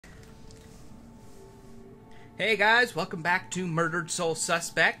Hey guys, welcome back to Murdered Soul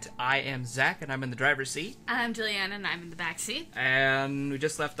Suspect. I am Zach and I'm in the driver's seat. I'm Juliana and I'm in the back seat. And we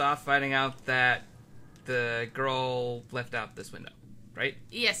just left off finding out that the girl left out this window, right?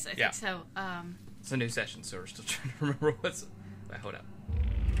 Yes, I think so. It's a new session, so we're still trying to remember what's... Wait, hold up.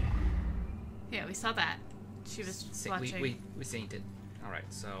 Yeah, we saw that. She was watching. We seen it. Alright,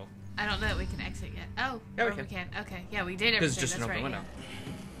 so... I don't know that we can exit yet. Oh, yeah, we can. Okay, yeah, we did everything. It's just an open window.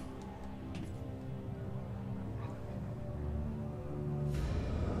 Yeah.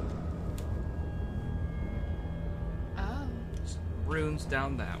 Runes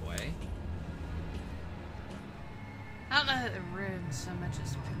down that way. I don't know that the runes so much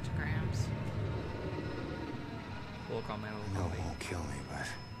as pictograms. We'll call man. No, it won't kill me, but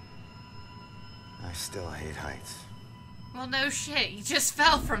I still hate heights. Well, no shit. You just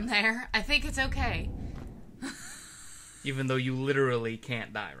fell from there. I think it's okay. Even though you literally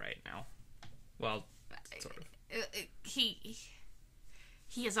can't die right now. Well, sort of. He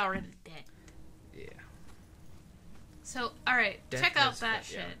is already dead. Yeah. So, alright, check out that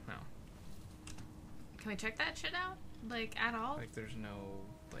shit. Yeah, no. Can we check that shit out? Like, at all? Like, there's no,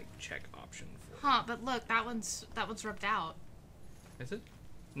 like, check option for it. Huh, but look, that one's ripped out. Is it?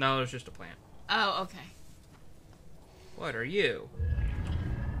 No, it's just a plant. Oh, okay. What are you?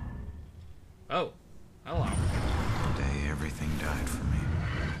 Oh. Hello. The day everything died for me.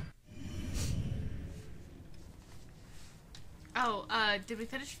 Oh, did we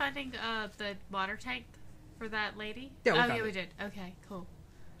finish finding, the water tank for that lady? Yeah, we oh, found yeah, it. we did. Okay, cool.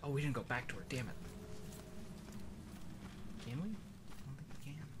 Oh, we didn't go back to her. Damn it. Can we? I don't think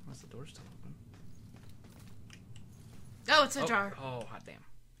we can. Unless the door's still open. Oh, it's a jar. Oh, hot damn.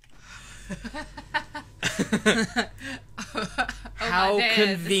 Oh, how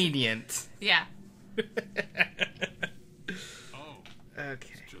convenient. Yeah.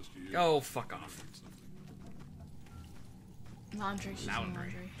 Okay. Oh, fuck off. Laundry. She's in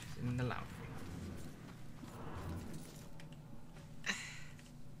laundry. In the laundry.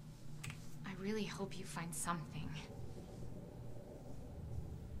 I really hope you find something.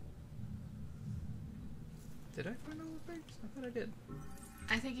 Did I find all the things? I thought I did.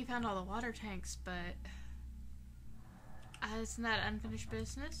 I think you found all the water tanks, but isn't that unfinished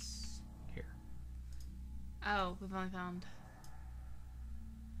business? Here. Oh, we've only found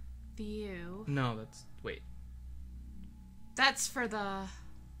view. No, that's... Wait. That's for the...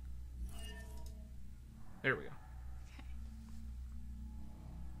 There we go.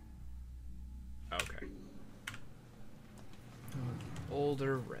 Okay.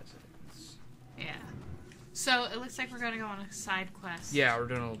 Older residents. Yeah. So it looks like we're gonna go on a side quest. Yeah, we're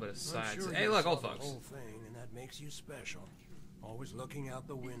doing a little bit of sides. Sure, Hey, you look, saw old the folks. whole thing, and that makes you special. Always looking out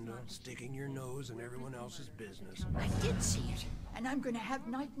the window, sticking your nose in everyone else's business. I did see it, and I'm gonna have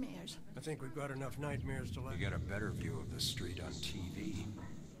nightmares. I think we've got enough nightmares to let You get a better view of the street on TV.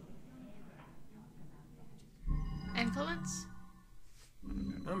 Influence?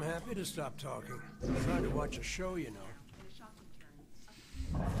 I'm happy to stop talking. I'm trying to watch a show, you know.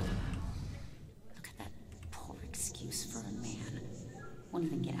 Look at that poor excuse for a man. Won't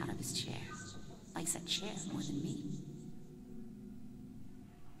even get out of his chair. Likes that chair more than me.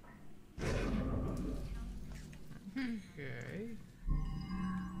 Okay.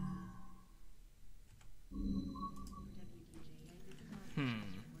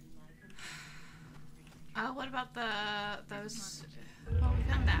 What about those? Well, we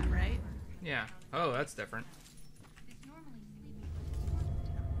found that, right? Yeah. Oh, that's different.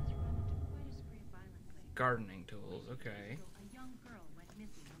 Gardening tools, okay.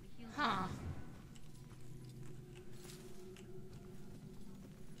 Huh.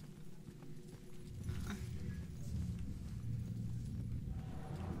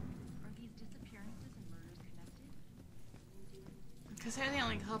 Because they're the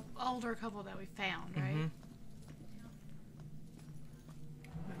only older couple that we found, right? Mm-hmm.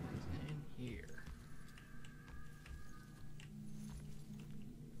 What is in here?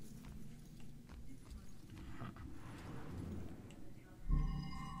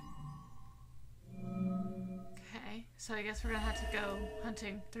 Okay, so I guess we're gonna have to go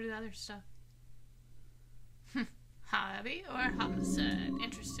hunting through the other stuff. Hobby or homicide?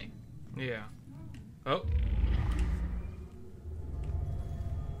 Interesting. Yeah. Oh.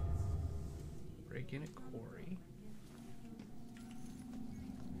 Break in a quarry.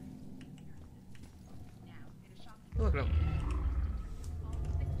 Oh, look it up.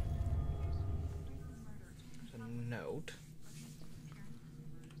 There's a note.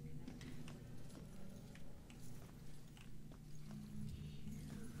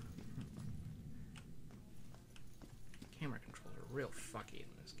 real fucky in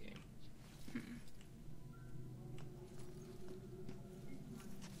this game.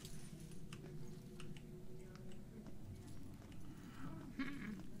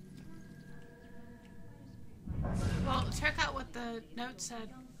 the note said.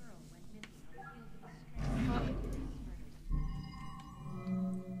 Well,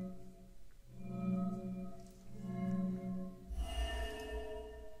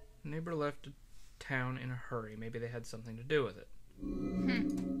 Neighbor left town in a hurry. Maybe they had something to do with it. Now,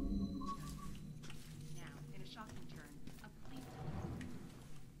 in a shocking turn, a police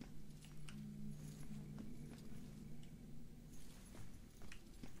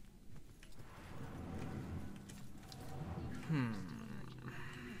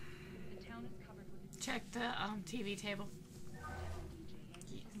the town is covered with check the TV table.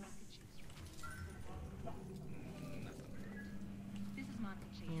 This is Monica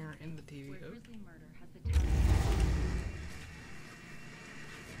Chase, Here in the TV. where Oh. grisly murder has the town.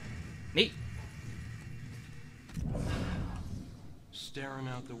 Neat. Staring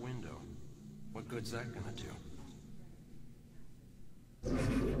out the window. What good's that gonna do? In a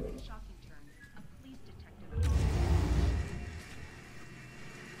shocking turn, a police detective.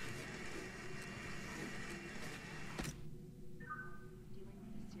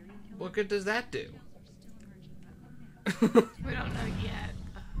 Dealing with a serial killer. What good does that do? Details are still emerging, but We don't know yet.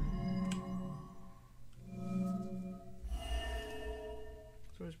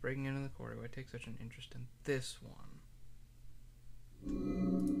 So it's breaking into the quarry. Why take such an interest in this one?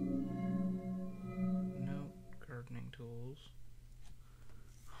 No gardening tools.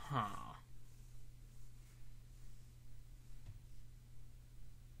 Huh.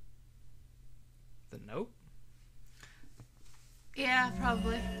 The note? Yeah,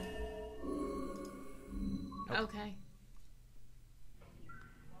 probably. Nope. Okay.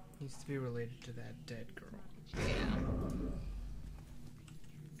 Needs to be related to that dead girl. Yeah.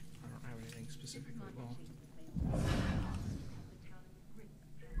 I don't have anything specifically. Well, gardening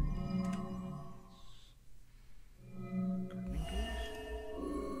tools?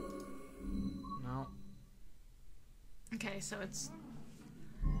 No. Okay, so it's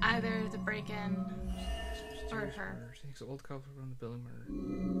either the break-in or Mysterious her. murder. She thinks old couple from the building murder.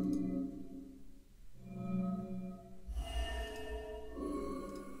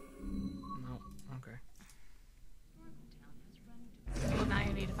 No. Okay. Well, now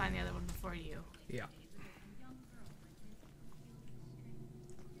you need to find the other one before you. Yeah.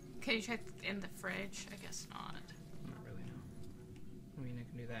 Can you check in the fridge? I guess not. Not really, no. I mean, I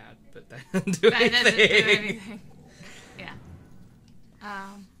can do that, but that doesn't do That anything. doesn't do anything. Yeah.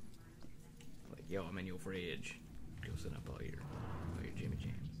 Like, yo, I'm in your fridge. Go set up all your Jimmy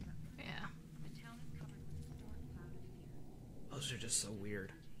Jams. Yeah. Those are just so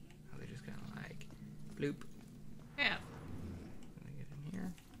weird. How they just kind of like, bloop. Yeah. Can I get in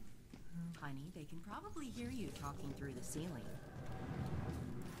here? Honey, they can probably hear you talking through the ceiling.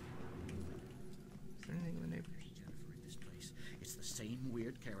 Is there anything in the neighbors? Jennifer in this place. It's the same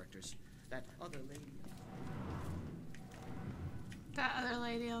weird characters. That other lady. That other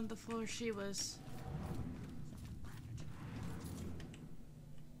lady on the floor, she was.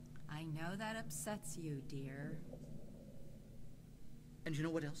 I know that upsets you, dear. And you know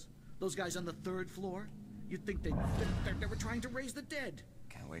what else? Those guys on the 3rd floor? You'd think they were trying to raise the dead.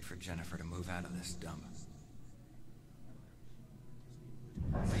 Can't wait for Jennifer to move out of this dump.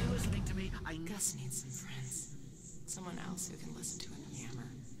 Are you listening to me? I know. Gus needs some friends. Someone else who can listen to him yammer.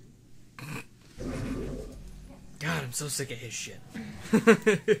 God, I'm so sick of his shit. days ago,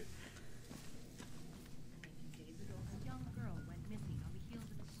 a young girl went missing on the heels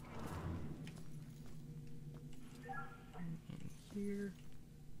of a stray. In here.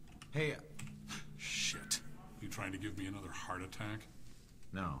 Hey, Shit. You trying to give me another heart attack?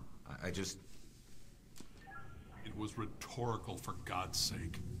 no, I just... It was rhetorical, for God's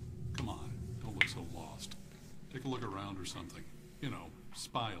sake. Come on, don't look so lost. Take a look around or something. You know,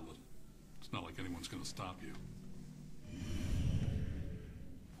 spy a little. It's not like anyone's gonna stop you.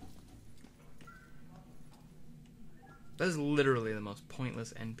 That is literally the most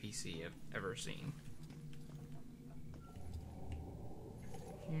pointless NPC I've ever seen.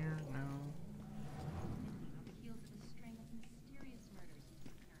 Here, no. On the heels of a string of mysterious murders,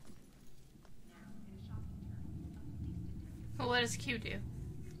 apparently. Now, in a shocking turn, a police detective. Well, what does Q do?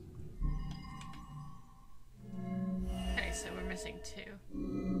 Okay, so we're missing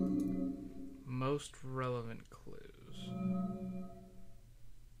 2. Most relevant clues.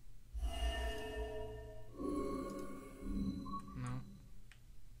 No.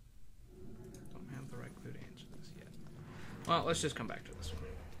 Don't have the right clue to answer this yet. Well, let's just come back to this one.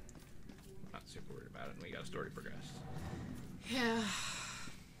 I'm not super worried about it, and we got a story to progress. Yeah.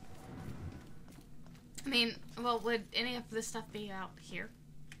 I mean, well, would any of this stuff be out here?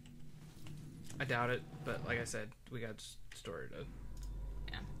 I doubt it, but like I said, we got story to...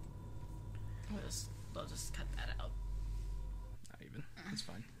 Yeah. We'll just cut that out. That's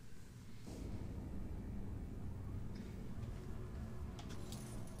fine.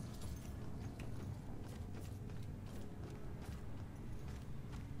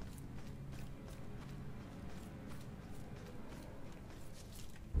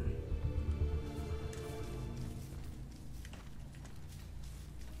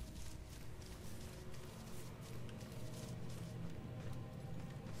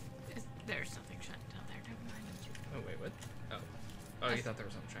 There's something shining down there. Never mind. Oh, wait, what? Oh, you thought there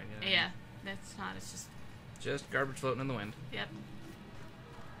was something shiny down there. Yeah, that's not. It's just garbage floating in the wind. Yep.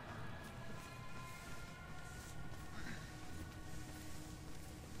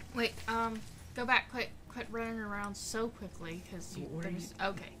 Wait, go back. Quit running around so quickly, because there's...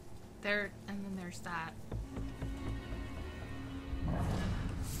 Okay. There, and then there's that.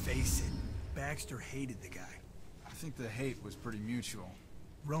 Face it, Baxter hated the guy. I think the hate was pretty mutual.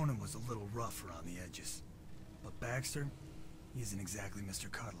 Ronan was a little rough around the edges. But Baxter, he isn't exactly Mr.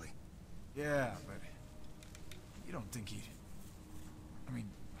 Cuddly. Yeah, but you don't think he'd... I mean,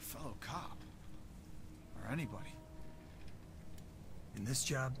 a fellow cop. Or anybody. In this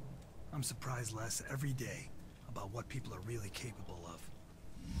job, I'm surprised less every day about what people are really capable of.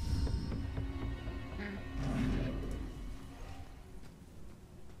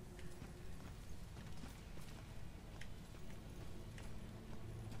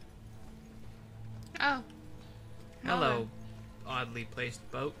 Oh. Hello, oddly placed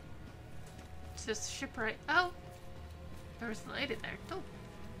boat. It's just shipwright. Oh. There was the lady there. Oh.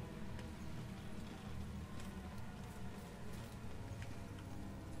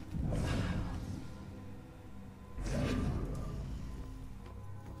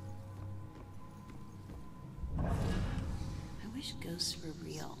 I wish ghosts were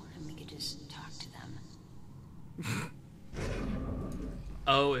real and we could just talk to them.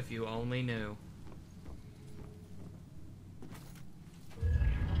 Oh, if you only knew.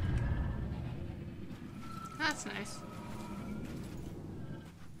 That's nice.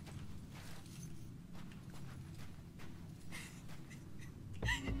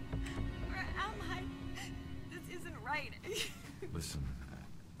 Where am I? This isn't right. Listen,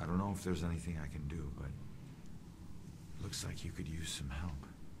 I don't know if there's anything I can do, but looks like you could use some help.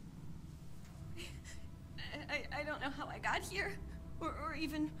 I don't know how I got here, or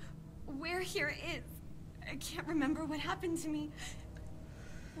even where here is. I can't remember what happened to me.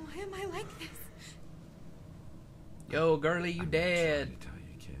 Why am I like this? Yo, girly, you dead. I'm tell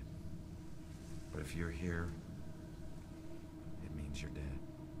you, kid. But if you're here, it means you're dead.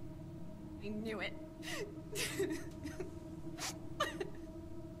 I knew it.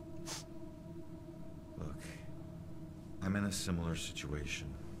 Look, I'm in a similar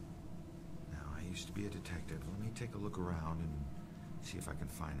situation. Now, I used to be a detective. Let me take a look around and see if I can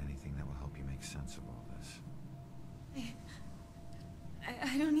find anything that will help you make sense of all this.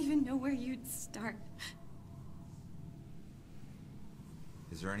 I don't even know where you'd start.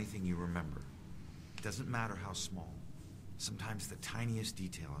 Is there anything you remember? It doesn't matter how small. Sometimes the tiniest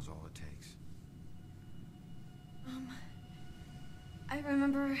detail is all it takes. I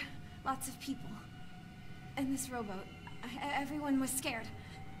remember lots of people. And this rowboat. Everyone was scared.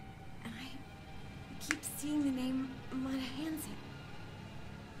 And I keep seeing the name Mata Hansen.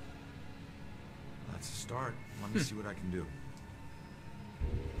 That's a start. Let me see what I can do.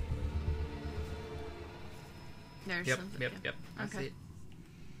 There's Yep, something. yep, Yeah. yep. That's Okay. it.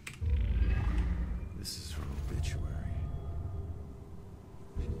 This is her obituary.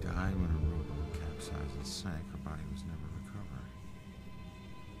 She died when her rowboat capsized and sank. Her body was never recovered.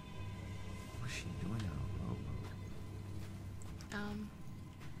 What was she doing in a rowboat?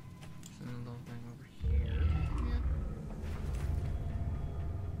 There's a little thing over here. Yep.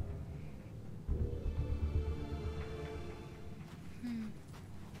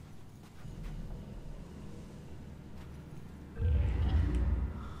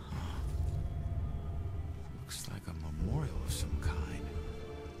 Looks like a memorial of some kind.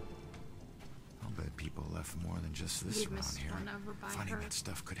 I'll bet people left more than just this We around missed here. one over by Finding her. that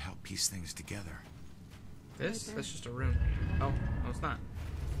stuff could help piece things together. This? there. That's just a rune. Oh, no, it's not.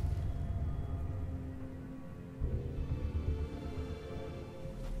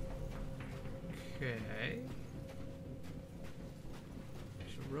 Okay.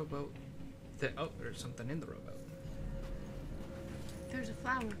 There's a rowboat. Oh, there's something in the rowboat. There's a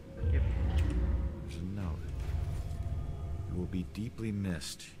flower. Yep. There's a note. You will be deeply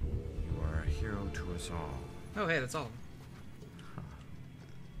missed. You are a hero to us all. Oh, hey, that's all.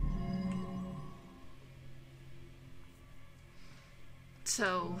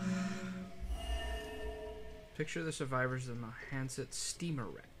 So, Picture the survivors of the Mahanset steamer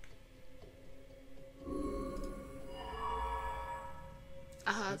wreck.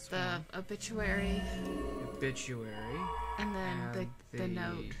 That's the one. obituary. Obituary. And then the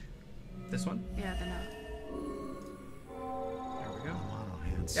note. This one? Yeah, the note. There we go.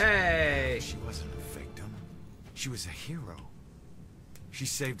 Yay! Yay! She wasn't a victim. She was a hero. She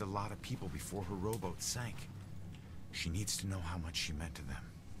saved a lot of people before her rowboat sank. She needs to know how much she meant to them.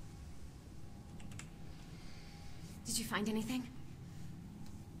 Did you find anything?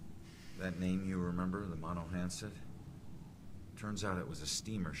 That name you remember, the Monohanset? Turns out it was a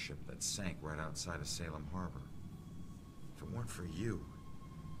steamer ship that sank right outside of Salem Harbor. If it weren't for you,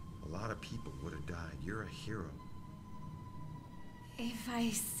 a lot of people would have died. You're a hero. If I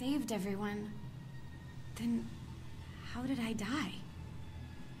saved everyone, then how did I die?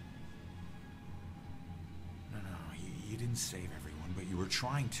 No, you didn't save everyone, but you were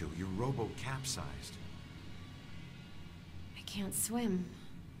trying to. Your rowboat capsized. I can't swim,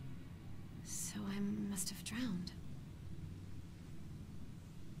 so I must have drowned.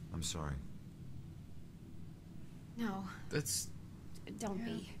 I'm sorry. No. That's... Don't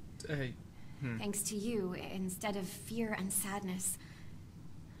be. Hmm. Thanks to you, instead of fear and sadness,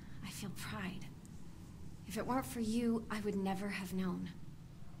 I feel pride. If it weren't for you, I would never have known.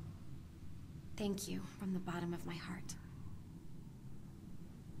 Thank you from the bottom of my heart.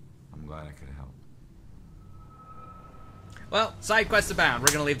 I'm glad I could help. Well, side quests abound. We're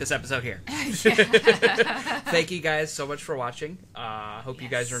going to leave this episode here. Thank you guys so much for watching. Hope you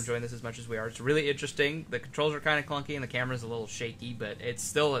guys are enjoying this as much as we are. It's really interesting. The controls are kind of clunky and the camera's a little shaky, but it's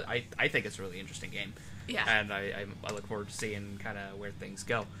still, I think it's a really interesting game. Yeah. And I look forward to seeing kind of where things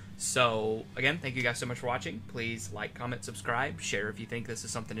go. So, again, thank you guys so much for watching. Please like, comment, subscribe, share if you think this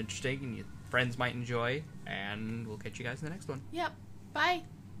is something interesting and your friends might enjoy. And we'll catch you guys in the next one. Yep. Bye.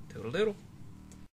 Toodle doodle.